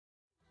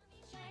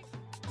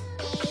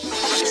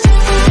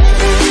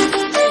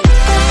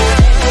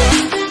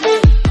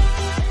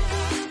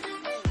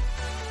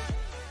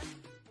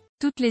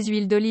les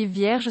huiles d'olive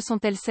vierges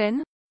sont-elles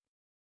saines?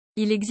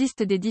 Il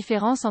existe des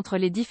différences entre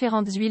les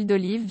différentes huiles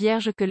d'olive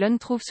vierges que l'on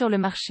trouve sur le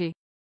marché.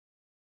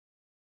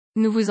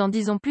 Nous vous en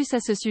disons plus à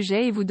ce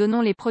sujet et vous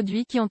donnons les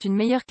produits qui ont une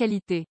meilleure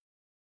qualité.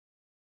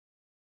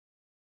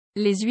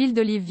 Les huiles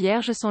d'olive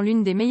vierges sont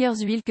l'une des meilleures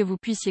huiles que vous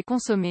puissiez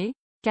consommer,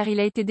 car il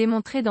a été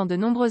démontré dans de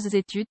nombreuses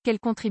études qu'elles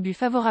contribuent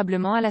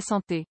favorablement à la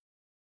santé.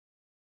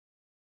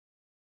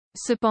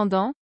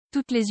 Cependant,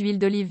 toutes les huiles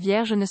d'olive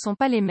vierges ne sont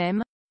pas les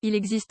mêmes, il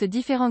existe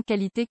différentes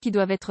qualités qui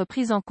doivent être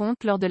prises en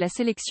compte lors de la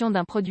sélection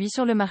d'un produit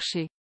sur le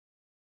marché.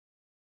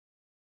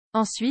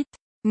 Ensuite,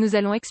 nous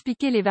allons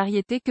expliquer les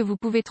variétés que vous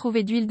pouvez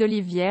trouver d'huile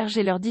d'olive vierge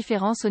et leurs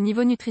différences au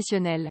niveau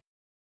nutritionnel.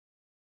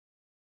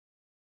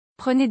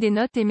 Prenez des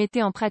notes et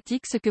mettez en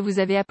pratique ce que vous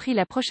avez appris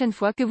la prochaine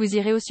fois que vous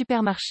irez au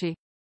supermarché.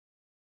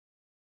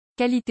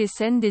 Qualité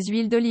saine des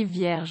huiles d'olive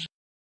vierge.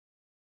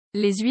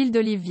 Les huiles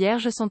d'olive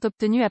vierge sont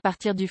obtenues à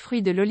partir du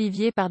fruit de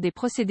l'olivier par des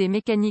procédés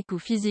mécaniques ou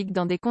physiques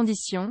dans des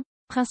conditions,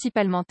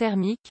 principalement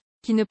thermiques,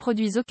 qui ne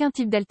produisent aucun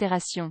type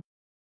d'altération.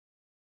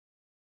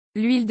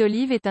 L'huile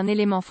d'olive est un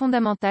élément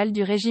fondamental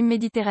du régime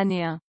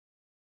méditerranéen.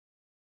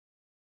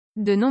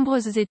 De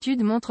nombreuses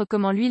études montrent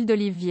comment l'huile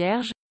d'olive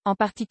vierge, en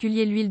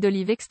particulier l'huile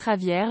d'olive extra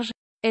vierge,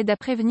 aide à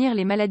prévenir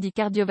les maladies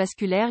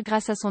cardiovasculaires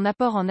grâce à son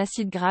apport en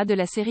acides gras de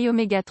la série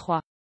oméga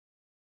 3.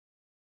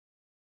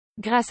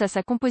 Grâce à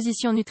sa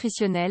composition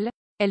nutritionnelle,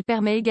 elle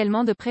permet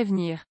également de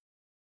prévenir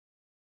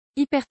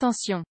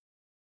hypertension,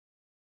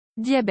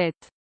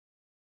 diabète,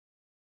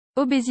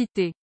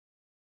 obésité,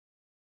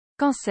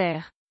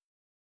 cancer,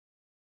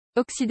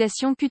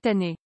 oxydation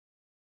cutanée.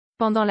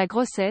 Pendant la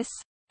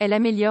grossesse, elle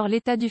améliore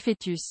l'état du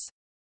fœtus.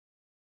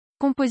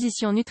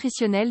 Composition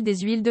nutritionnelle des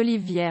huiles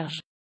d'olive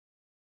vierge.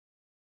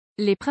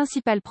 Les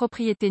principales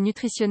propriétés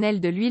nutritionnelles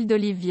de l'huile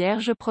d'olive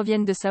vierge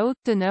proviennent de sa haute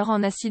teneur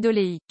en acide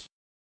oléique.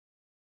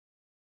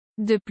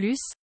 De plus,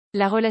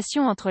 la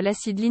relation entre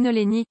l'acide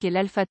linolénique et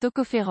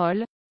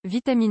l'alpha-tocophérol,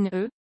 vitamine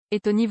E,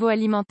 est au niveau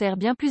alimentaire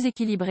bien plus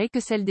équilibrée que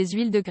celle des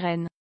huiles de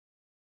graines.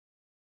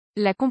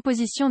 La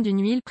composition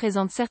d'une huile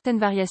présente certaines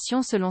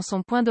variations selon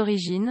son point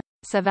d'origine,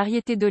 sa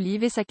variété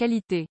d'olive et sa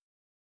qualité.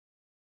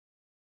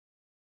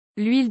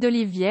 L'huile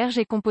d'olive vierge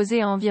est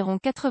composée à environ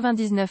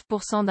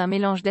 99% d'un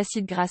mélange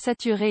d'acides gras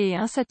saturés et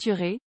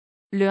insaturés,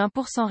 le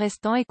 1%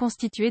 restant est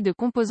constitué de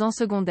composants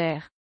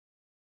secondaires.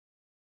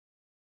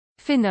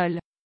 Phénol.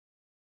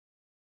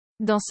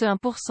 Dans ce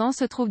 1%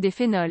 se trouvent des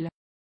phénols.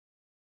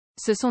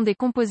 Ce sont des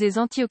composés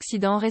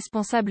antioxydants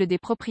responsables des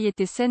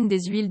propriétés saines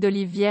des huiles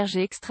d'olive vierge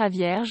et extra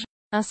vierge,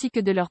 ainsi que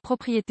de leurs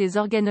propriétés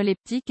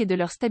organoleptiques et de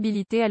leur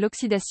stabilité à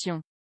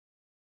l'oxydation.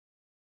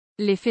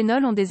 Les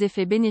phénols ont des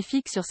effets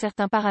bénéfiques sur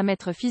certains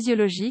paramètres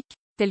physiologiques,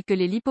 tels que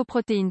les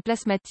lipoprotéines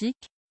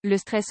plasmatiques, le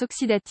stress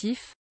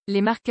oxydatif,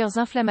 les marqueurs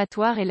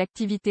inflammatoires et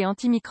l'activité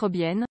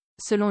antimicrobienne,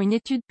 selon une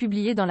étude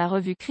publiée dans la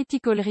revue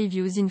Critical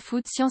Reviews in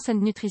Food Science and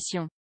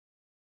Nutrition.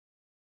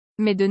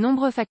 Mais de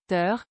nombreux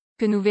facteurs,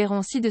 que nous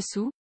verrons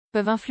ci-dessous,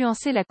 peuvent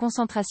influencer la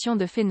concentration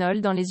de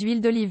phénol dans les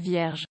huiles d'olive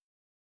vierge.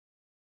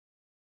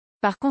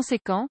 Par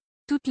conséquent,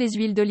 toutes les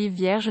huiles d'olive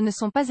vierge ne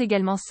sont pas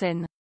également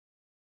saines.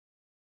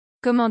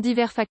 Comment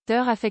divers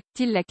facteurs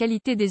affectent-ils la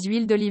qualité des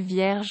huiles d'olive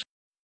vierge?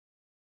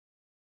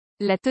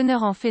 La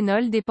teneur en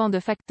phénol dépend de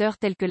facteurs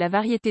tels que la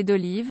variété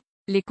d'olive,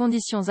 les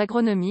conditions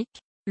agronomiques,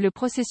 le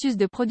processus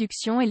de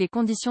production et les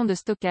conditions de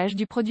stockage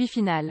du produit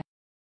final.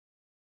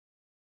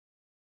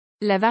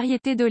 La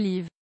variété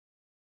d'olive.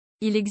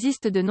 Il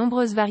existe de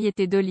nombreuses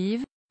variétés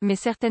d'olive, mais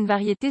certaines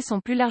variétés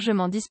sont plus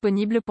largement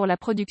disponibles pour la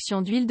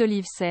production d'huile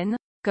d'olive saine,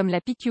 comme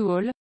la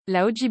picuole,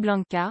 la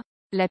hojiblanca,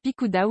 la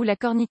picuda ou la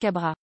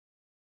cornicabra.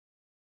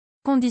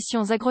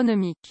 Conditions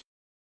agronomiques.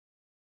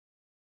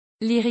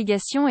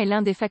 L'irrigation est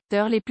l'un des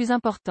facteurs les plus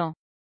importants.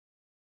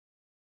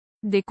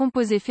 Des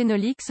composés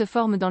phénoliques se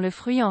forment dans le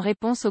fruit en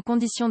réponse aux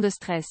conditions de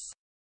stress.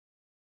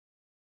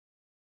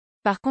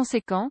 Par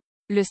conséquent,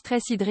 le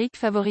stress hydrique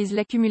favorise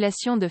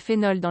l'accumulation de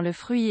phénol dans le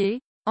fruit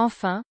et,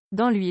 enfin,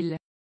 dans l'huile.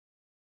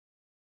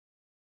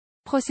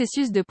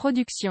 Processus de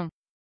production.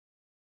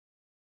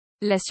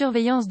 La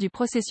surveillance du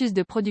processus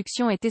de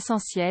production est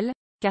essentielle,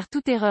 car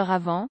toute erreur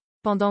avant,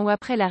 pendant ou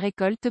après la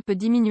récolte peut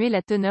diminuer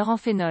la teneur en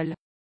phénol.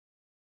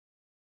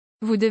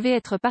 Vous devez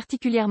être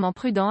particulièrement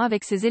prudent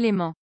avec ces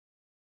éléments.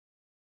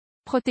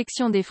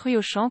 Protection des fruits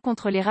au champ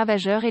contre les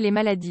ravageurs et les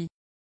maladies.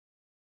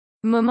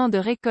 Moment de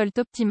récolte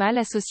optimal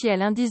associé à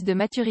l'indice de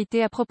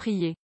maturité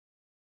approprié.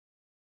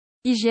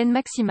 Hygiène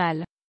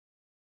maximale.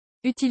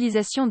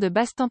 Utilisation de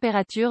basse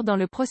température dans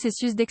le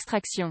processus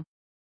d'extraction.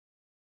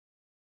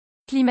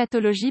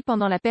 Climatologie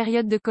pendant la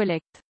période de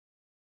collecte.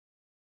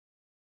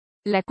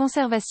 La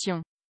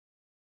conservation.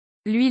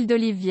 L'huile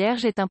d'olive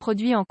vierge est un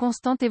produit en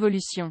constante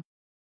évolution.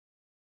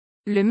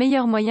 Le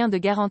meilleur moyen de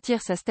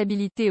garantir sa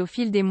stabilité au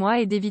fil des mois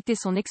est d'éviter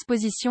son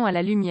exposition à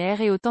la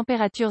lumière et aux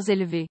températures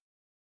élevées.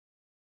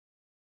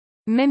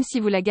 Même si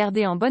vous la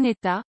gardez en bon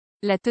état,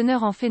 la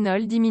teneur en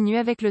phénol diminue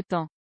avec le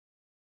temps.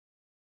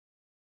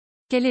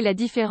 Quelle est la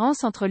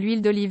différence entre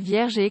l'huile d'olive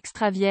vierge et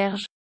extra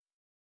vierge?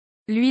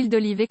 L'huile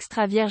d'olive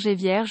extra vierge et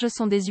vierge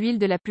sont des huiles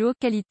de la plus haute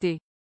qualité.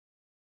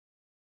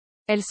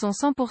 Elles sont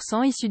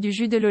 100% issues du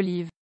jus de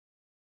l'olive.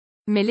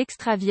 Mais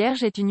l'extra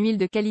vierge est une huile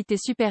de qualité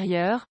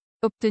supérieure,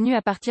 obtenue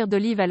à partir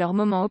d'olives à leur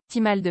moment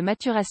optimal de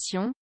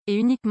maturation, et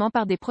uniquement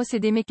par des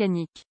procédés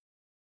mécaniques.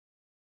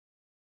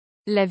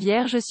 La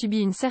vierge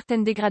subit une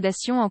certaine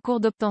dégradation en cours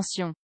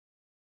d'obtention.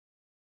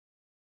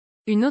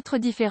 Une autre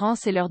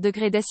différence est leur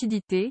degré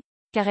d'acidité,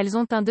 car elles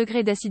ont un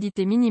degré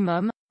d'acidité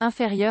minimum,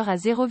 inférieur à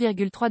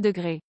 0,3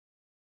 degrés.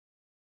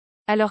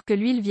 Alors que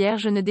l'huile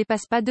vierge ne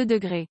dépasse pas 2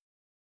 degrés.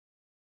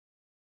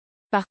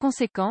 Par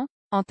conséquent,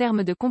 en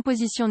termes de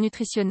composition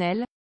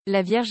nutritionnelle,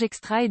 la vierge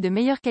extra est de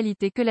meilleure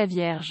qualité que la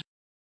vierge.